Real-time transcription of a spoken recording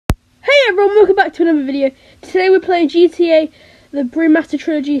everyone, welcome back to another video. Today we're playing GTA, the remastered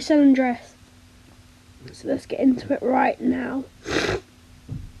trilogy, San Andreas. So let's get into it right now.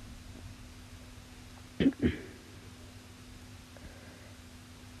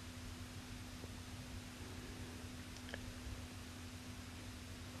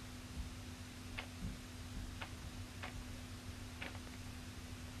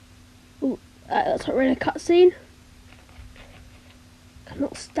 Ooh, that's not really a cutscene. I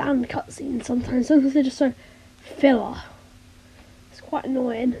cannot stand cutscenes sometimes. Sometimes they're just so filler. It's quite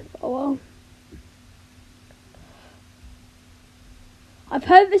annoying, but oh well. I've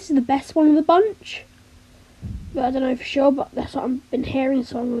heard this is the best one of the bunch, but I don't know for sure, but that's what I've been hearing,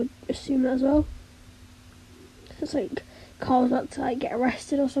 so I'm going to assume that as well. It's like Carl's about to get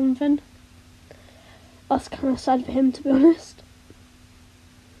arrested or something. That's kind of sad for him, to be honest.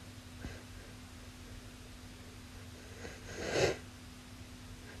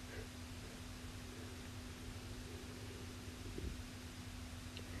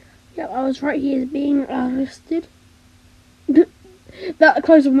 Yeah, I was right, he is being arrested. That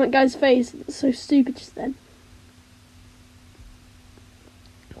close up on that guy's face, it's so stupid just then.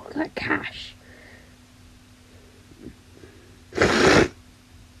 Look at that cash.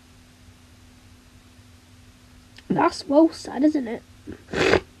 That's well sad, isn't it?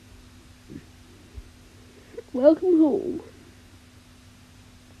 Welcome home.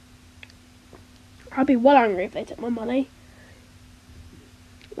 I'd be well angry if they took my money.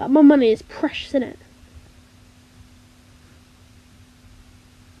 Like, my money is precious, isn't it?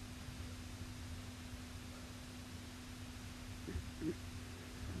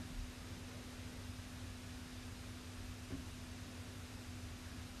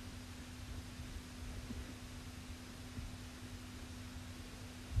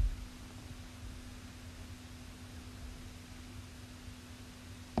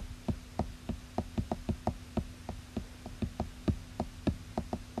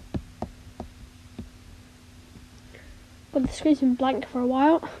 But the screen's been blank for a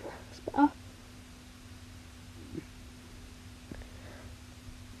while. That's better.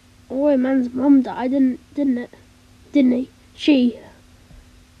 Oh, man's mum died, didn't it? Didn't he? She.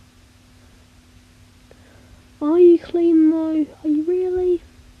 Are you clean though? Are you really?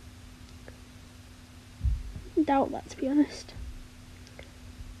 I doubt that, to be honest.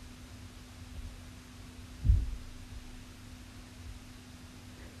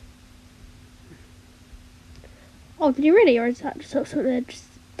 Oh, did you really? Or is that just something they're just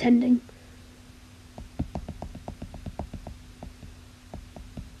tending?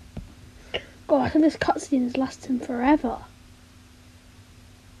 God, I think this cutscene is lasting forever.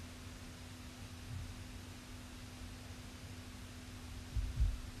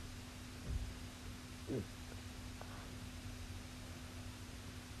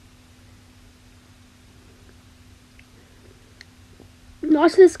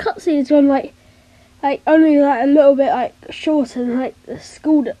 Nice, this cutscene is gone like only like a little bit like shorter than like the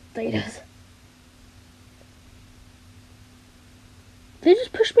school day does. They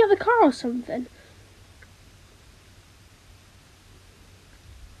just pushed me out of the car or something.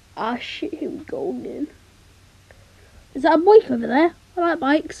 Ah shit, here we go again. Is that a bike over there? I like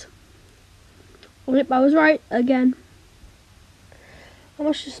bikes. Oh yep, I was right again. I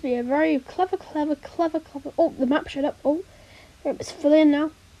must just be a very clever. Oh, the map showed up. Oh, it's filling in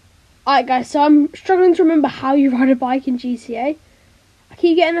now. Alright guys, so I'm struggling to remember how you ride a bike in GTA. I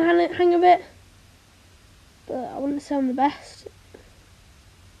keep getting the hang of it, but I wouldn't say I'm the best.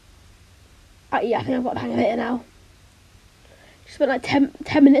 Yeah, I think I've got the hang of it now. Just spent like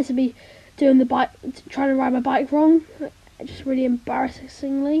 10 minutes of me doing the bike, trying to ride my bike wrong. Just really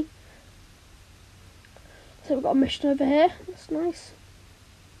embarrassingly. So we've got a mission over here. That's nice.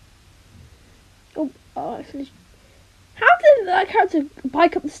 Oh, I finished. How did that character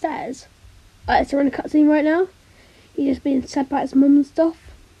bike up the stairs? It's in a cutscene right now. He's just being said by his mum and stuff.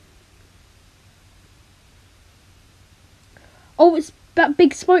 Oh, it's that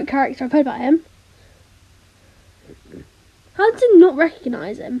Big Smoke character. I've heard about him. How did I not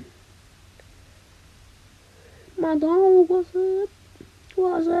recognise him? My dog, what's up?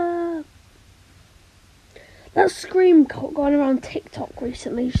 What's up? That scream going around TikTok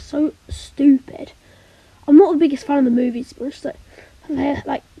recently is so stupid. I'm not the biggest fan of the movies, but just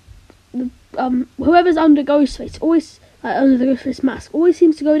like whoever's under Ghostface always under the Ghostface mask always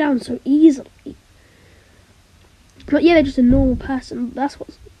seems to go down so easily. But yeah, they're just a normal person. That's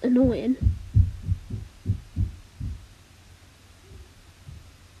what's annoying.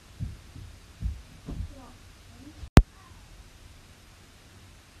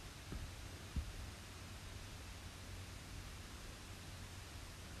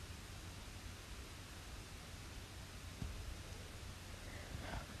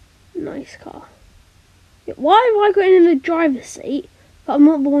 Nice car. Yeah, why am I getting in the driver's seat, but I'm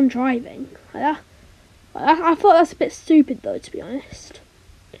not the one driving? I thought that's a bit stupid though, to be honest.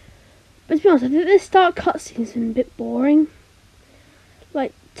 But to be honest, I think this start cutscene's been a bit boring.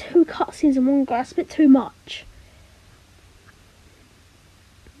 Like, 2 cutscenes in one go, that's a bit too much.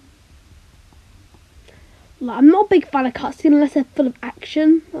 Like, I'm not a big fan of cutscenes unless they're full of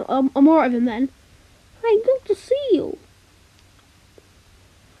action. I'm alright with them then. Hey, good to see you.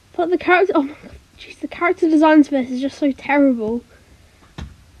 But the character, oh my god, jeez, the character designs for this is just so terrible.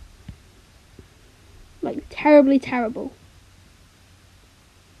 Like, terribly terrible.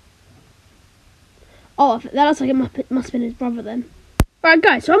 Oh, that looks like it must have been his brother then. Right,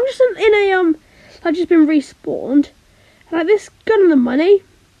 guys, so I'm just in a, I've just been respawned. And like this gun and the money,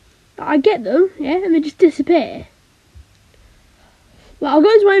 I get them, yeah, and they just disappear. Well, I'll go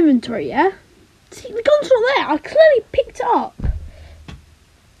into my inventory, yeah? See, the gun's not there, I clearly picked it up.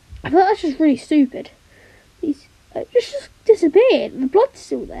 I thought that's just really stupid. It just disappeared, the blood's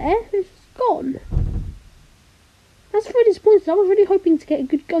still there, it's gone. That's really disappointing, I was really hoping to get a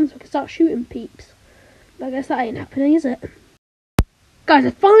good gun so I could start shooting peeps. But I guess that ain't happening, is it? Guys,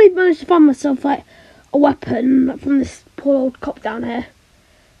 I finally managed to find myself like a weapon from this poor old cop down here,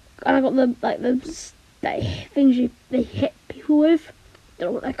 and I got the things they hit people with. Don't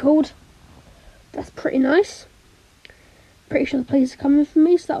know what they're called. That's pretty nice. Pretty sure the police are coming for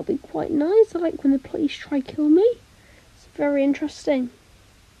me, so that'll be quite nice. I like when the police try to kill me. It's very interesting.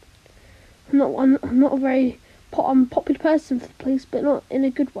 I'm not a very popular person for the police, but not in a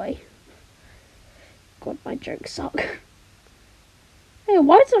good way. God, my jokes suck. Hey,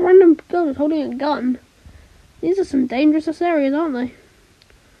 why is a random girl holding a gun? These are some dangerous areas, aren't they?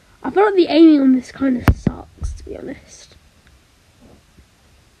 I feel like the aiming on this kind of sucks, to be honest.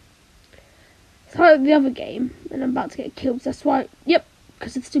 It's like the other game, and I'm about to get killed, so that's why, yep,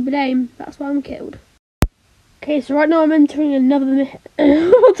 because of the stupid aim, that's why I'm killed. Okay, so right now I'm entering another mission.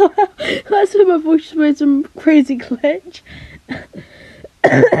 What the hell? That's when my voice just made some crazy glitch.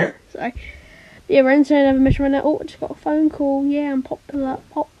 Sorry. Yeah, we're entering another mission right now. Oh, I just got a phone call. Yeah, I'm popular.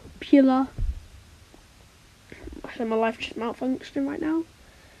 Actually, my life's just malfunctioning right now.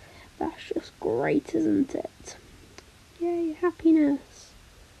 That's just great, isn't it? Yay, happiness.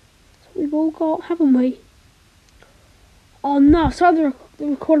 That's what we've all got, haven't we? Oh no, I started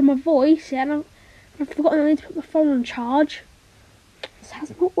recording my voice, yeah, and I've forgotten I need to put my phone on charge. This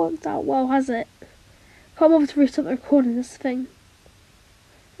has not worked out well, has it? Can't bother to restart the recording, this thing.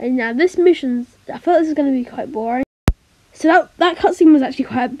 And now this mission's, I thought this is going to be quite boring. So that cutscene was actually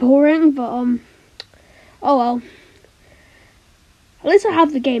quite boring, but oh well. At least I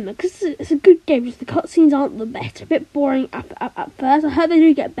have the game though, because it's a good game, just the cutscenes aren't the best. A bit boring at first. I heard they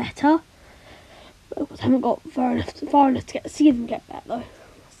do get better. But I haven't got far enough to see them get better though.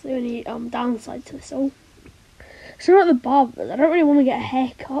 That's the only downside to this all. So I'm at the barber, I don't really want to get a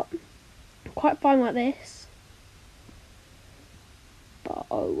haircut. I'm quite fine like this. But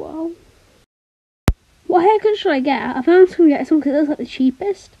oh well. What haircut should I get? I think I'm just going to get something that looks like the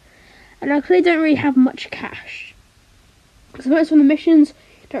cheapest. And I clearly don't really have much cash. Because most from the missions,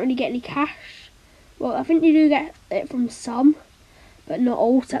 you don't really get any cash. Well, I think you do get it from some, but not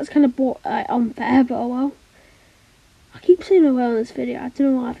all. So that's kind of unfair, but oh well. I keep saying oh well in this video. I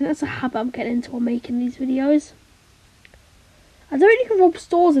don't know why. I think that's a habit I'm getting into while making these videos. I don't think you can rob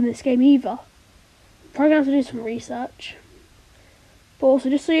stores in this game either. I'm probably going to have to do some research. But also,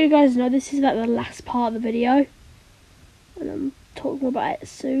 just so you guys know, this is like the last part of the video. And I'm talking about it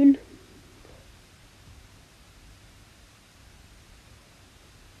soon.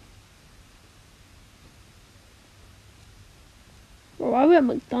 Well, I went at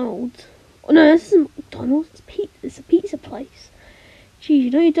McDonald's. Oh no, this isn't McDonald's, it's a pizza place. Jeez,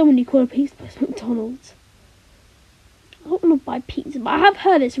 you know you're dumb when you call a pizza place McDonald's. I don't want to buy pizza, but I have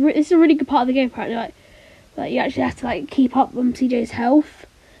heard it's a really good part of the game apparently, like you actually have to like keep up with CJ's health,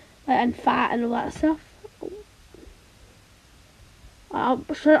 and fat and all that stuff. I'll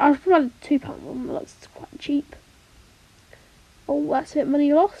probably the £2 one, that's quite cheap. Oh, that's a bit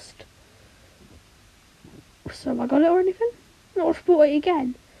money lost. So have I got it or anything? No, I've bought it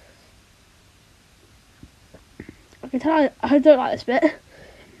again. I can tell I don't like this bit.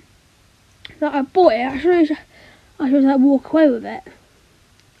 Like I bought it, I should like walk away with it.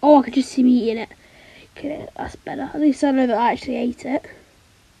 Oh, I could just see me eating it. Okay, that's better. At least I know that I actually ate it.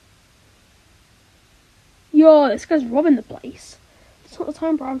 Yo, this guy's robbing the place. It's not the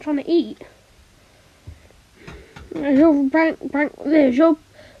time, bro. I'm trying to eat. Is your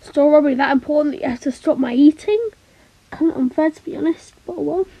store robbery that important that you have to stop my eating? Kind of unfair, to be honest, but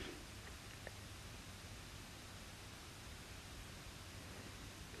well.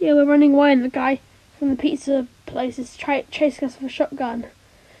 Yeah, we're running away and the guy from the pizza place is chasing us with a shotgun.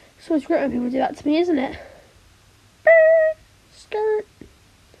 It's always great when people do that to me, isn't it? Skirt.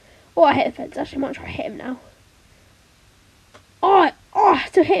 Oh, I hit the fence. Actually, I might try to hit him now. Oh, I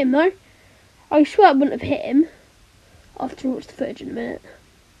have to hit him though. I swear I wouldn't have hit him. I'll have to watch the footage in a minute.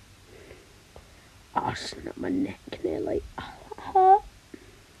 Oh, I snapped my neck nearly. Oh, that hurt.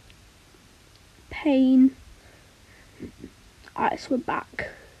 Pain. Alright, so we're back.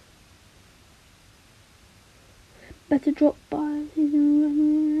 Better drop by.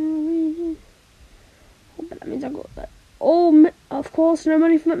 Oh, but that means I got that. Oh, of course, no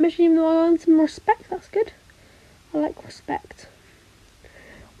money from that mission, even though I earned some respect. That's good. I like respect.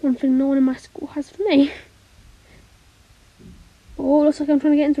 One thing no one in my school has for me. Oh, looks like I'm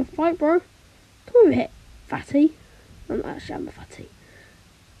trying to get into a fight, bro. Come over here, fatty. Actually, I'm a fatty.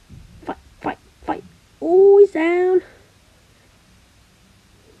 Fight, fight, fight. Oh, he's down.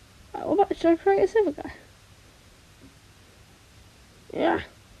 Right, what about, should I create a silver guy? Yeah.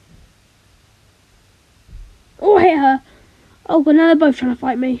 Oh, I hit her. Oh, but now they're both trying to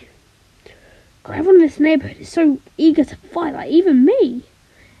fight me. God, everyone in this neighbourhood is so eager to fight, like even me.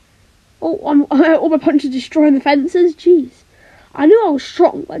 Oh, all my punches destroying the fences. Jeez. I knew I was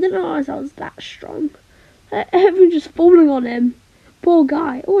strong, but I didn't realise I was that strong. Everyone just falling on him. Poor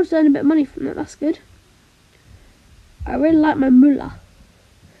guy. Oh, I just earned a bit of money from that. That's good. I really like my moolah.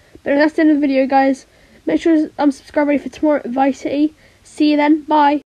 But that's the end of the video, guys. Make sure to subscribe ready for tomorrow at Vice City. See you then. Bye.